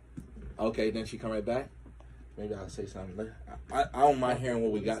 Okay, then she come right back. Maybe I'll say something later. I don't mind hearing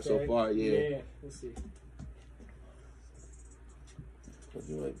what we got so far. Yeah. Let's see.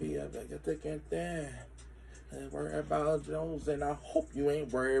 You would be up like a thick and thin. And worry about those, and I hope you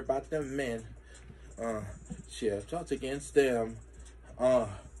ain't worried about them men. Shit, talk against them.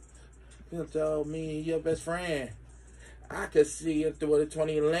 You tell me your best friend. I could see it through the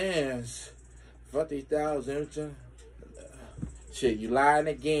 20 lens. 40,000. Shit, you lying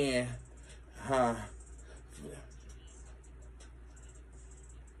again. I'm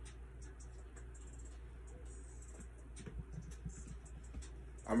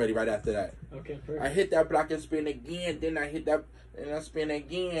ready right after that. Okay, perfect. I hit that block and spin again. Then I hit that and I spin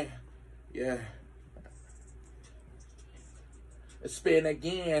again. Yeah. Spin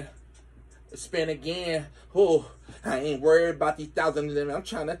again. Spin again. Oh, I ain't worried about these thousands. I'm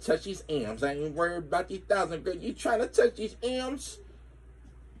trying to touch these M's. I ain't worried about these thousands. Girl, you trying to touch these M's?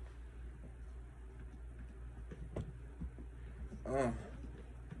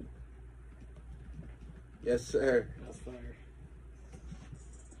 Yes, sir. That's fire.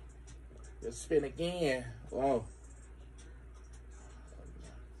 Let's spin again. Oh.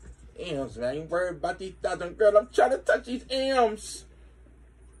 M's, man. I ain't worried about these thousand. Girl, I'm trying to touch these M's.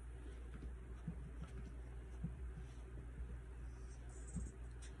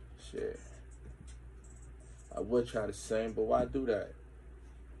 Shit. I would try to sing, but why do that?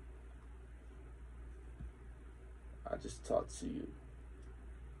 I just talk to you.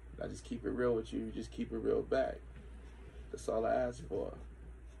 I just keep it real with you. You just keep it real back. That's all I ask for.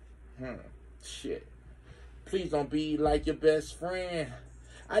 Shit. Please don't be like your best friend.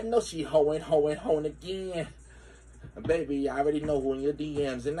 I know she hoeing again. Baby, I already know who in your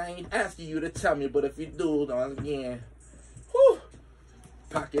DMs. And I ain't asking you to tell me, but if you do, then again. Whew.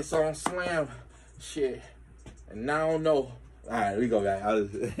 Pockets on slam. Shit. And I don't know. Alright, we go back. I was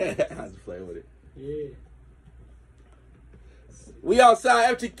playing with it. Yeah. We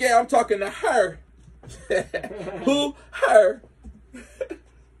outside FTK. I'm talking to her. Who? Her.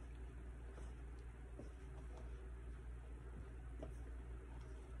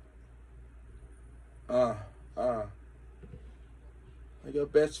 Like your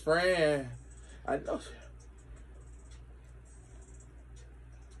best friend. I know.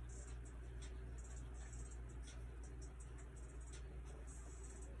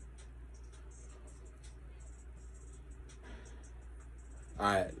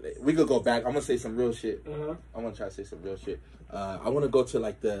 Alright, we could go back. I'm gonna say some real shit. I'm gonna try to say some real shit. I wanna go to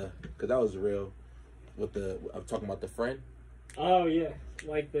like cause that was real with I'm talking about the friend. Oh yeah.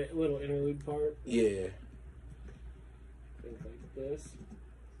 Like the little interlude part. Yeah. Things like this.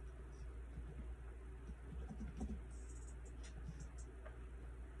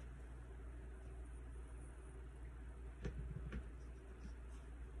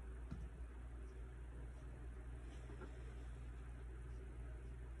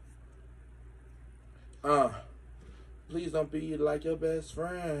 Please don't be like your best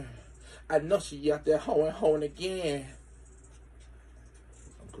friend. I know she out there hoeing again.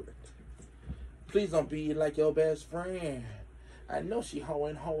 I'm correct. Please don't be like your best friend. I know she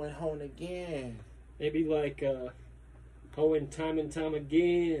hoeing again. Maybe like hoeing time and time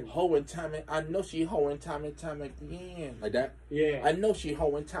again. Hoeing time and I know she hoeing time and time again. Like that? Yeah. I know she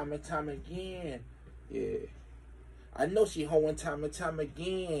hoeing time and time again. Yeah. I know she hoeing time and time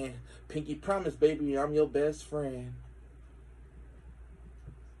again. Pinky promise, baby, I'm your best friend.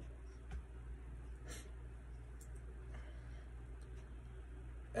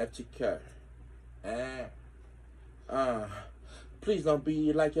 FTK. Please don't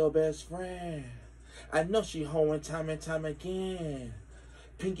be like your best friend. I know she hoeing time and time again.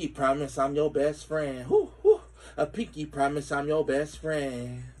 Pinky promise, I'm your best friend. Whoo, whoo. A pinky promise, I'm your best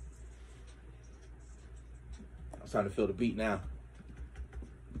friend. I'm starting to feel the beat now.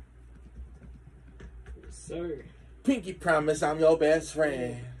 Yes, sir. Pinky promise, I'm your best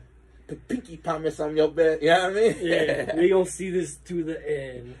friend. The pinky promise, I'm your best. You know what I mean? Yeah. We gonna see this to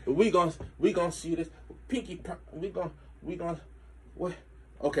the end. We gonna see this. Pinky, we gonna. What?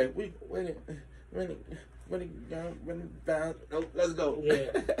 Okay. When it bounds. Oh, let's go.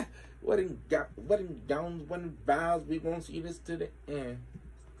 Yeah. When it gowns, when it vows, we gonna see this to the end.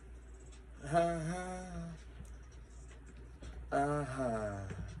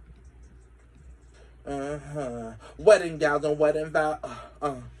 Wedding gowns and wedding vow.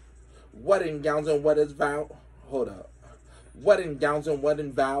 Wedding gowns and wedding vow. Hold up. Wedding gowns and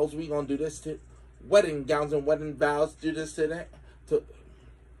wedding vows. We gonna do this to. Wedding gowns and wedding vows. Do this to that. To.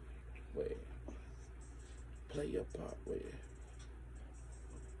 Wait. Play your part. Wait.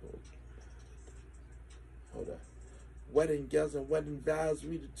 Hold up. Wedding gowns and wedding vows.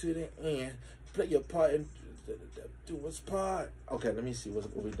 Read it to the end. Play your part and do what's part. Okay, let me see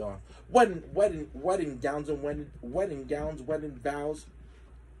what we doing. Wedding gowns and wedding vows.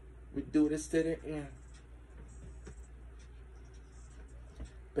 We do this to the end.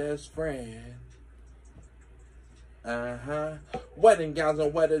 Best friend. Wedding gowns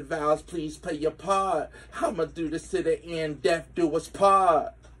and wedding vows. Please play your part. I'ma do this to the end. Death do us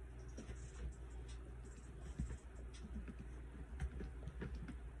part.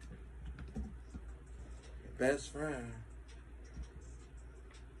 Best friend.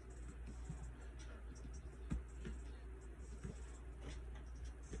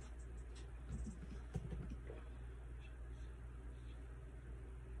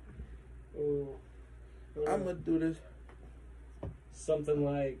 I'ma do this. Something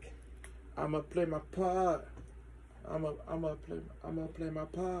like, I'ma play my part. I'ma play my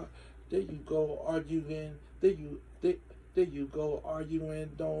part. There you go arguing. There you go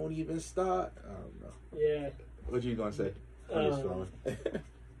arguing. Don't even start. I don't know. Yeah. What you gonna say? I was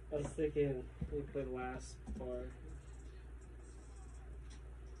thinking we play the last part.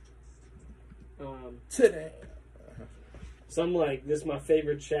 Today. Something like, this is my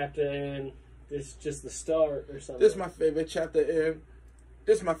favorite chapter and this is just the start or something. This is my favorite chapter and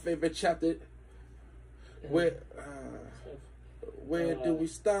this is my favorite chapter. Where do we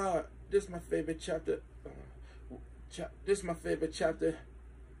start? This is my favorite chapter. This is my favorite chapter.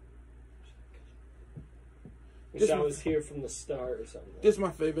 Wish I was here from the start or something. This is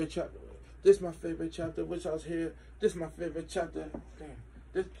my favorite chapter. This is my favorite chapter. Wish I was here. This is my favorite chapter. Damn.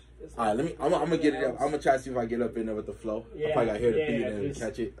 All right, I'm gonna get it up. I'm gonna try to see if I get up in there with the flow. Yeah, I probably gotta hear the beat and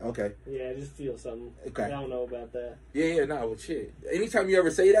catch it. Okay. Yeah, just feel something. Okay. I don't know about that. Yeah, well, shit. Anytime you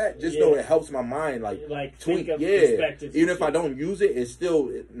ever say that, just know it helps my mind, like tweak. Even if I don't use it, it's still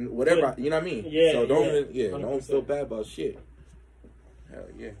whatever. You know what I mean? Yeah. So don't feel bad about shit. Hell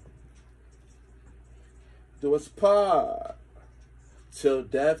yeah. Do us part till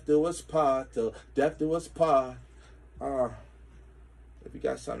death do us part. Till death do us part. If you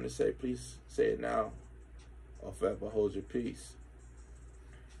got something to say, please say it now, or forever hold your peace.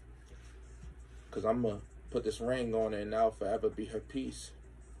 Cause I'm gonna put this ring on it and now forever be her peace.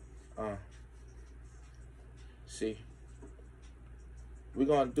 See, we're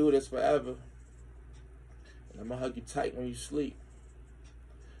gonna do this forever. And I'm gonna hug you tight when you sleep.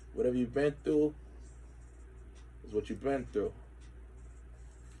 Whatever you've been through is what you've been through.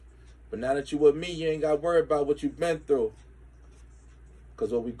 But now that you with me, you ain't got to worry about what you've been through.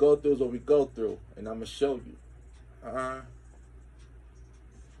 Because what we go through is what we go through. And I'm going to show you.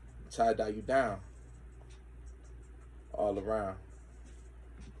 Tie-dye you down. All around.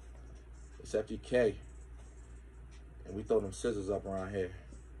 It's FDK. And we throw them scissors up around here.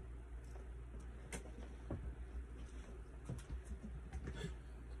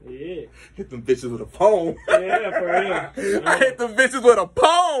 Yeah. Hit them bitches with a poem. Yeah, for real. Yeah. I hit them bitches with a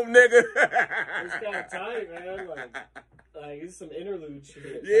poem, nigga. It's kind of tight, man. Like it's some interlude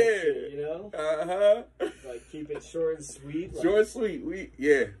shit. Yeah. Shit, you know? Like, keep it short and sweet. Short and sweet.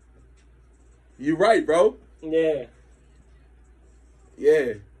 Yeah. You right, bro. Yeah.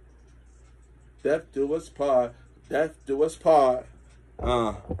 Yeah. Death do us part. Death do us part.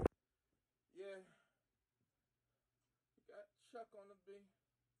 Yeah. Got Chuck on the beat.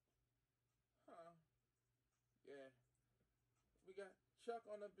 Yeah. We got Chuck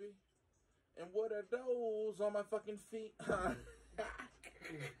on the beat. And what are those on my fucking feet?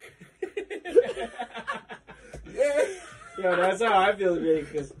 Yeah. Yo, that's how I feel today,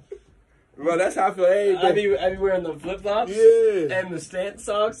 because bro, that's how I feel every day. I be wearing the flip flops. Yeah. And the stance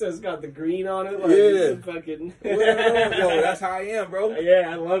socks that's got the green on it. Like, yeah. Fucking. Yo, that's how I am, bro. Yeah,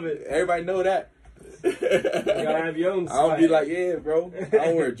 I love it. Everybody know that. You gotta have your own I don't be like, yeah, bro. I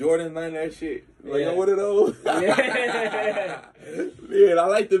don't wear Jordan, none of that shit. Like, yeah. What are those? Yeah. Man, I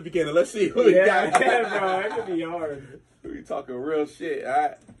like the beginning. Let's see who we got. Yeah, bro. That could be hard. We talking real shit,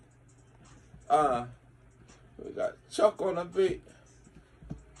 all right? We got Chuck on the beat.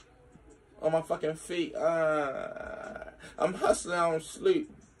 On my fucking feet. I'm hustling, I don't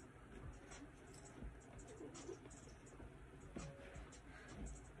sleep.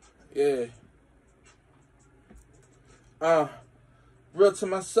 Yeah. Real to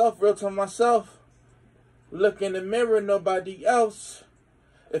myself, real to myself. Look in the mirror, nobody else.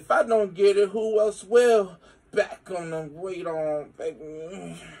 If I don't get it, who else will? Back on the wait on,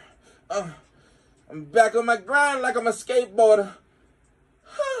 baby. I'm back on my grind like I'm a skateboarder.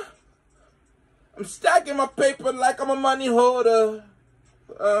 I'm stacking my paper like I'm a money holder.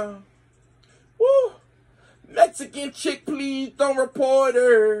 Woo. Mexican chick, please don't report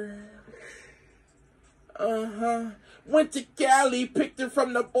her. Went to Cali, picked her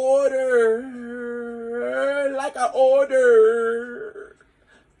from the border. Like I ordered.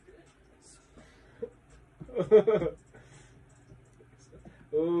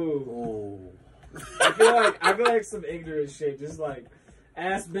 Ooh. I feel like some ignorant shit, just like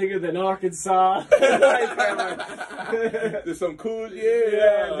ass bigger than Arkansas. There's some cool,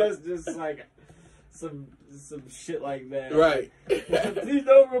 just like some shit like that. Right. Please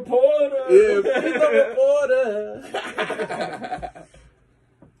don't report her. Yeah, please don't report her.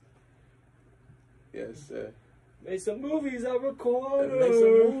 Yes, sir. Made some movies on recorder. Make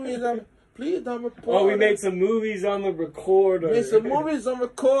some movies on. Please don't report. Oh, we made some movies on the recorder. Made some movies on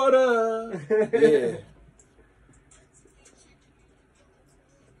recorder. Yeah.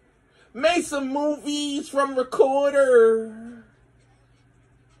 Made some movies from recorder.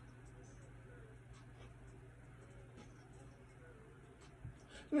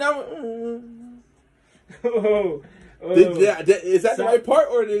 Now, is that the right part,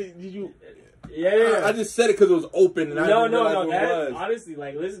 or did you? Yeah, I just said it because it was open, and I didn't realize what it was. Honestly,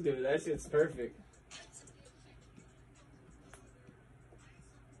 like, listen to it. That shit's perfect.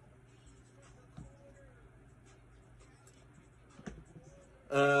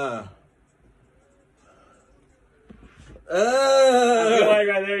 I feel like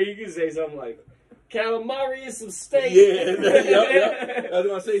right there you can say something like calamari and some steak. Yeah, yep. I was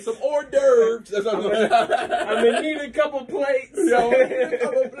gonna say some hors d'oeuvres. That's what I'm gonna need a couple plates. A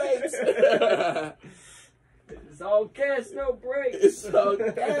couple plates. It's all cash, no breaks. It's all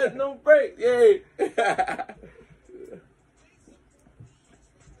cash, no breaks. Yay.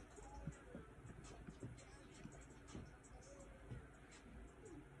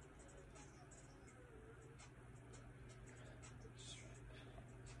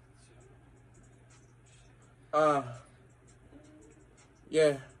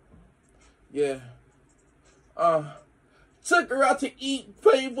 Yeah. Took her out to eat,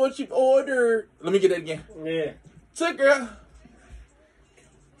 paid what she ordered. Let me get that again. Yeah. Took her out.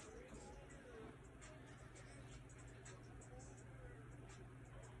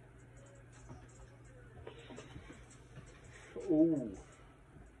 Ooh.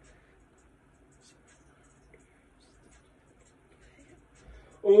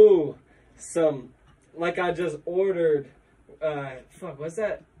 Ooh. Like I just ordered, what's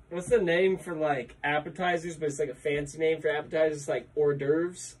that? What's the name for like appetizers? But it's like a fancy name for appetizers. It's like hors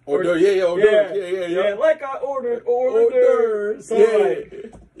d'oeuvres. Hors d'oeuvres, yeah, hors d'oeuvres, yeah. Like I ordered hors d'oeuvres. So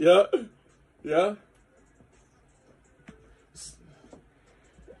like, yeah.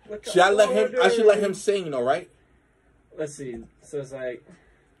 Should I let him? I should let him sing, though, right? Let's see. So it's like,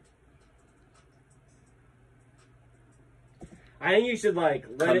 I think you should like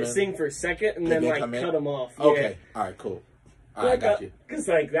let it sing for a second and then like cut him off. Okay. Yeah. All right. Cool. All right, I got you. Because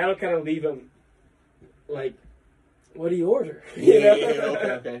like that'll kind of leave him like, what do you order?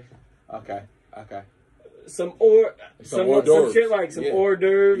 Okay. Some hors shit like some hors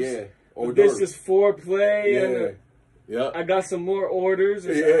d'oeuvres. Yeah. Hors d'oeuvres. This is foreplay. Yeah. And I got some more orders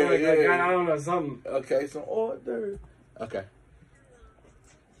or something like I don't know, something. Okay, some hors d'oeuvres. Okay.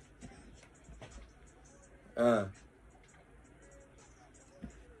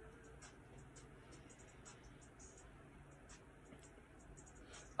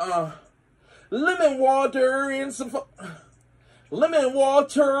 Lemon water and some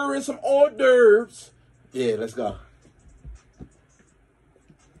hors d'oeuvres. Yeah, let's go.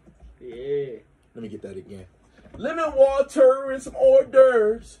 Yeah. Let me get that again. Lemon water and some hors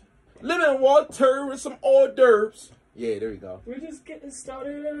d'oeuvres. Lemon water and some hors d'oeuvres. Yeah, there we go. We're just getting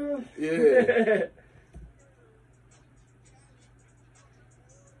started. Yeah.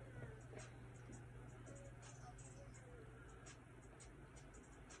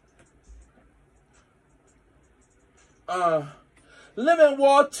 Lemon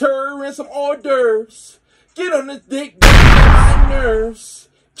water and some hors d'oeuvres. Get on this dick, get on my nerves.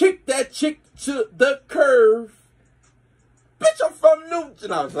 Kick that chick to the curve. Bitch, I'm from New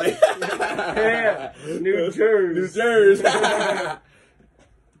Jersey. I was like, yeah, New Jersey. New Jersey. I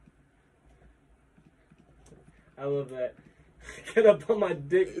love that. Get up on my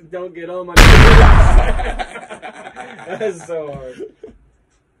dick, don't get on my dick. That's so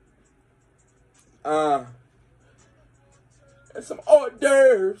hard. and some hors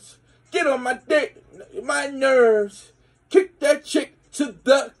d'oeuvres. Get on my dick, my nerves. Kick that chick to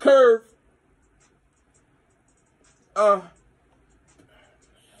the curve.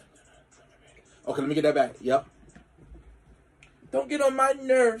 Okay, let me get that back. Yep. Don't get on my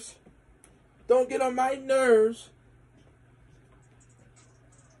nerves. Don't get on my nerves.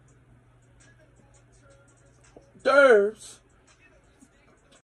 Nerves.